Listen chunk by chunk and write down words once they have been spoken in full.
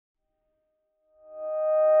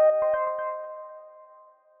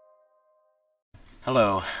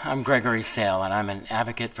Hello, I'm Gregory Sale, and I'm an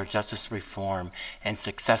advocate for justice reform and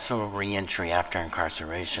successful reentry after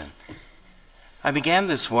incarceration. I began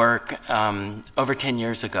this work over 10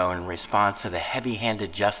 years ago in response to the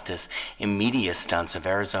heavy-handed justice and media stunts of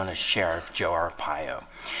Arizona Sheriff Joe Arpaio.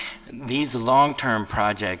 These long-term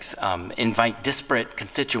projects invite disparate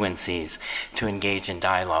constituencies to engage in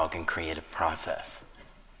dialogue and creative process.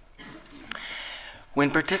 When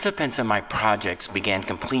participants in my projects began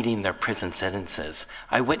completing their prison sentences,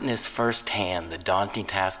 I witnessed firsthand the daunting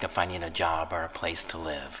task of finding a job or a place to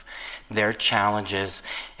live. Their challenges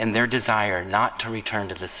and their desire not to return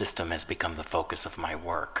to the system has become the focus of my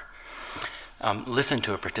work. Listen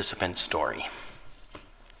to a participant's story.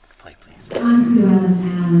 Play, please. I'm Sue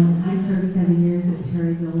Ellen Allen. I served 7 years at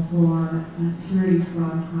Perryville for a securities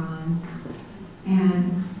fraud crime.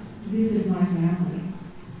 And this is my family.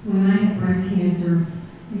 When I had breast cancer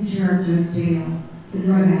in Sheriff Joe's jail, the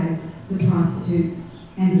drug addicts, the prostitutes,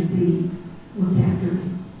 and the thieves looked after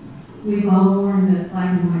me. We've all worn those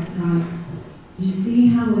black and white stripes. Did you see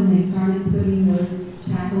how when they started putting those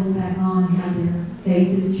shackles back on, how their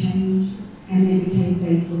faces changed and they became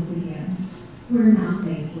faceless again? We're not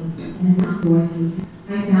faceless and not voiceless.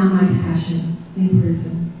 I found my passion in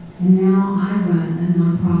prison. And now I run a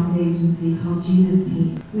nonprofit agency called Gina's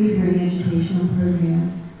Team. We bring educational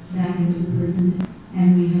programs back into the prisons,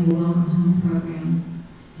 and we have a welcome home program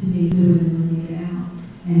to meet through them when they get out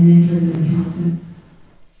and mentor them and help them.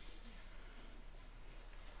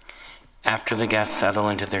 After the guests settle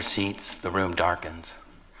into their seats, the room darkens.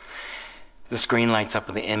 The screen lights up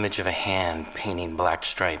with the image of a hand painting black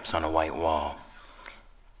stripes on a white wall.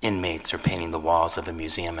 Inmates are painting the walls of a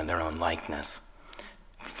museum in their own likeness.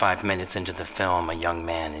 5 minutes into the film, a young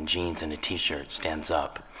man in jeans and a t-shirt stands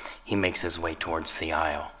up. He makes his way towards the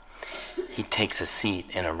aisle. He takes a seat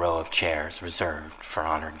in a row of chairs reserved for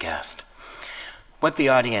honored guests. What the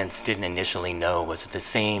audience didn't initially know was that the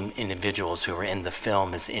same individuals who were in the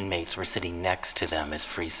film as inmates were sitting next to them as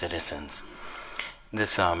free citizens.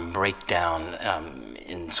 This breakdown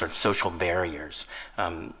in sort of social barriers,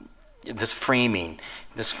 this framing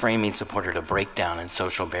supported a breakdown in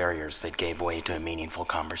social barriers that gave way to a meaningful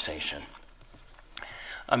conversation.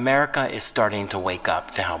 America is starting to wake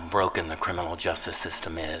up to how broken the criminal justice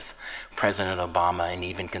system is. President Obama and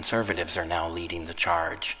even conservatives are now leading the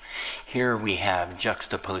charge. Here we have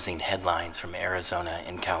juxtaposing headlines from Arizona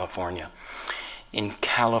and California. In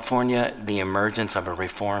California, the emergence of a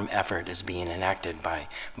reform effort is being enacted by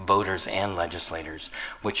voters and legislators,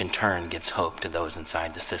 which in turn gives hope to those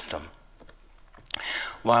inside the system.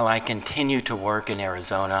 While I continue to work in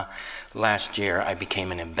Arizona, last year I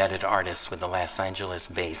became an embedded artist with the Los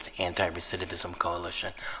Angeles-based Anti-Recidivism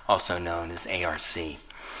Coalition, also known as ARC.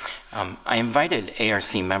 I invited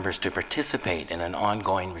ARC members to participate in an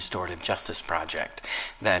ongoing restorative justice project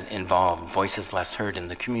that involved voices less heard in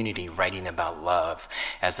the community writing about love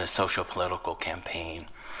as a social-political campaign.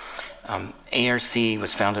 ARC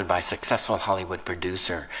was founded by successful Hollywood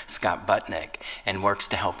producer Scott Butnick and works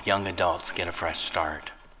to help young adults get a fresh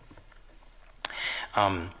start.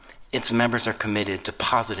 Its members are committed to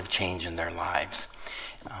positive change in their lives.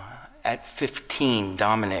 At 15,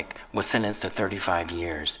 Dominic was sentenced to 35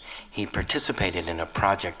 years. He participated in a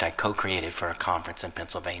project I co-created for a conference in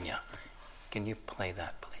Pennsylvania. Can you play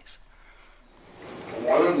that, please?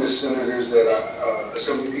 One of the senators that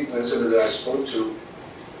assembly people in the Senate that I spoke to,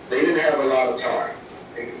 they didn't have a lot of time.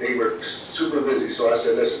 They were super busy. So I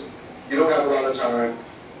said, listen, you don't have a lot of time.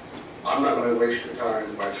 I'm not going to waste your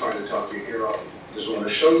time by trying to talk to you here. I just want to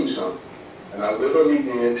show you something. And I literally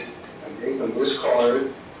did. I gave him this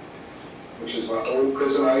card, which is my old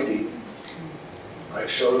prison ID. I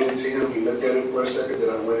showed it to him. He looked at it for a second. Then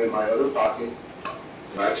I went in my other pocket,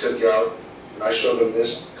 and I took it out, and I showed him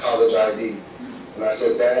this college ID. And I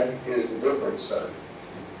said, that is the difference, sir.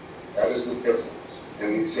 That is the difference.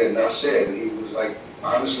 And he said, enough said. And he was like,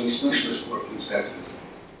 honestly speechless for a few seconds.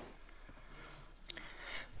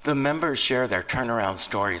 The members share their turnaround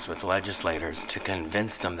stories with legislators to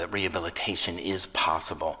convince them that rehabilitation is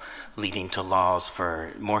possible, leading to laws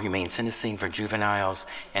for more humane sentencing for juveniles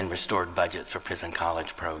and restored budgets for prison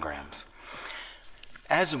college programs.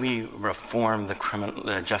 As we reform the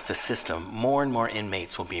criminal justice system, more and more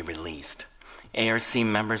inmates will be released. ARC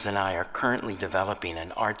members and I are currently developing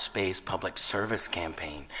an arts-based public service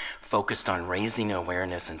campaign focused on raising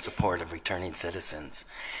awareness and support of returning citizens,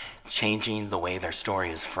 changing the way their story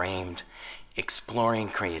is framed, exploring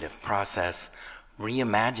creative process,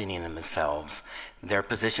 reimagining themselves, their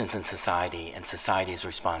positions in society and society's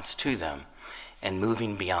response to them, and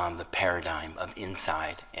moving beyond the paradigm of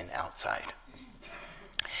inside and outside.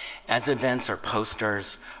 As events or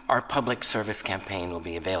posters, our public service campaign will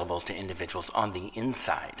be available to individuals on the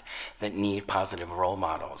inside that need positive role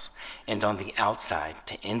models, and on the outside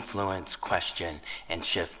to influence, question, and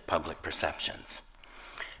shift public perceptions.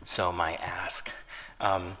 So my ask,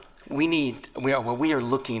 we are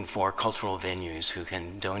looking for cultural venues who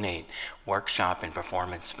can donate workshop and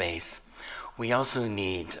performance space. We also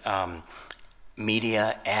need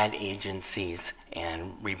media, ad agencies,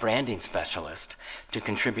 and rebranding specialists to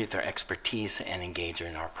contribute their expertise and engage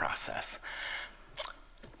in our process.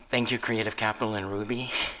 Thank you, Creative Capital and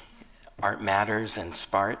Ruby, Art Matters, and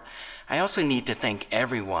SPART. I also need to thank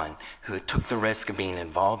everyone who took the risk of being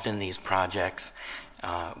involved in these projects.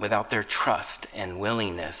 Without their trust and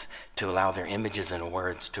willingness to allow their images and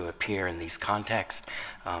words to appear in these contexts,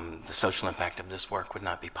 the social impact of this work would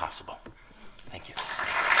not be possible. Thank you.